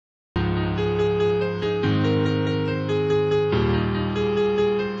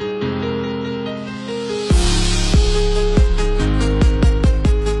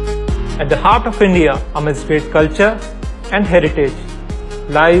At the heart of India, amidst great culture and heritage,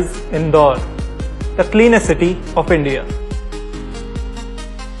 lies Indore, the cleanest city of India.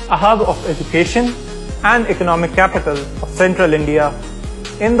 A hub of education and economic capital of central India,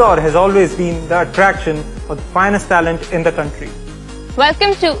 Indore has always been the attraction for the finest talent in the country.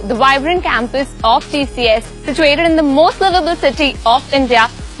 Welcome to the vibrant campus of TCS, situated in the most livable city of India,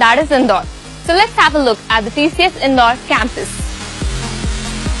 that is Indore. So let's have a look at the TCS Indore campus.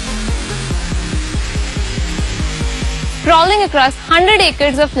 Sprawling across 100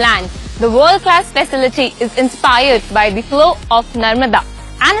 acres of land, the world-class facility is inspired by the flow of Narmada,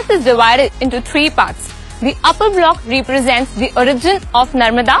 and it is divided into three parts. The upper block represents the origin of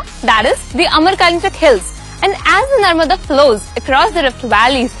Narmada, that is the Amarkantak Hills. And as the Narmada flows across the rift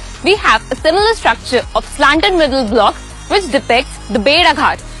valleys, we have a similar structure of slanted middle block which depicts the Beda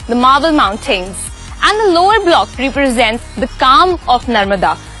Ghat, the Marble Mountains. And the lower block represents the calm of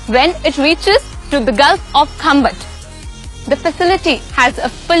Narmada when it reaches to the Gulf of Khambat. The facility has a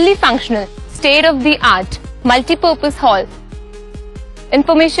fully functional, state-of-the-art, multi-purpose hall,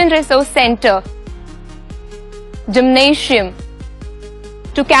 information resource center, gymnasium,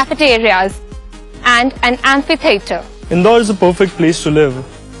 two cafeterias, and an amphitheater. Indore is a perfect place to live,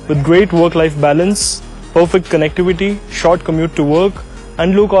 with great work-life balance, perfect connectivity, short commute to work,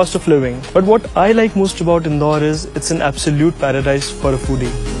 and low cost of living. But what I like most about Indore is it's an absolute paradise for a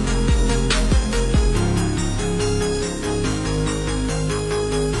foodie.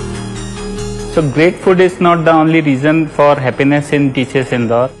 So great food is not the only reason for happiness in TCS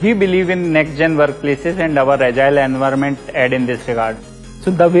Indore. We believe in next-gen workplaces, and our agile environment aid in this regard.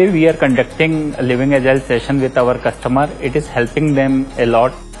 So the way we are conducting a living agile session with our customer, it is helping them a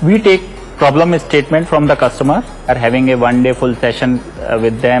lot. We take problem statement from the customer, are having a one-day full session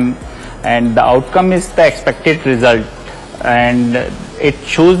with them, and the outcome is the expected result, and it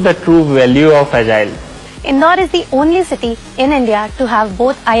shows the true value of agile. Indore is the only city in India to have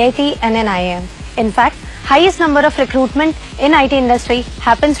both IIT and an IIM. In fact, highest number of recruitment in IT industry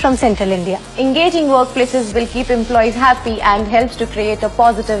happens from central India. Engaging workplaces will keep employees happy and helps to create a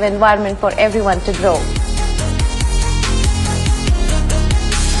positive environment for everyone to grow.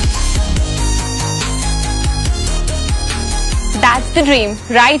 That's the dream,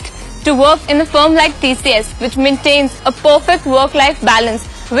 right? To work in a firm like TCS, which maintains a perfect work-life balance,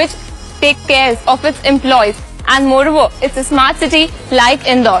 which takes care of its employees, and moreover, it's a smart city like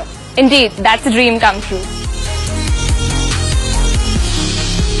Indore. Indeed, that's a dream come true.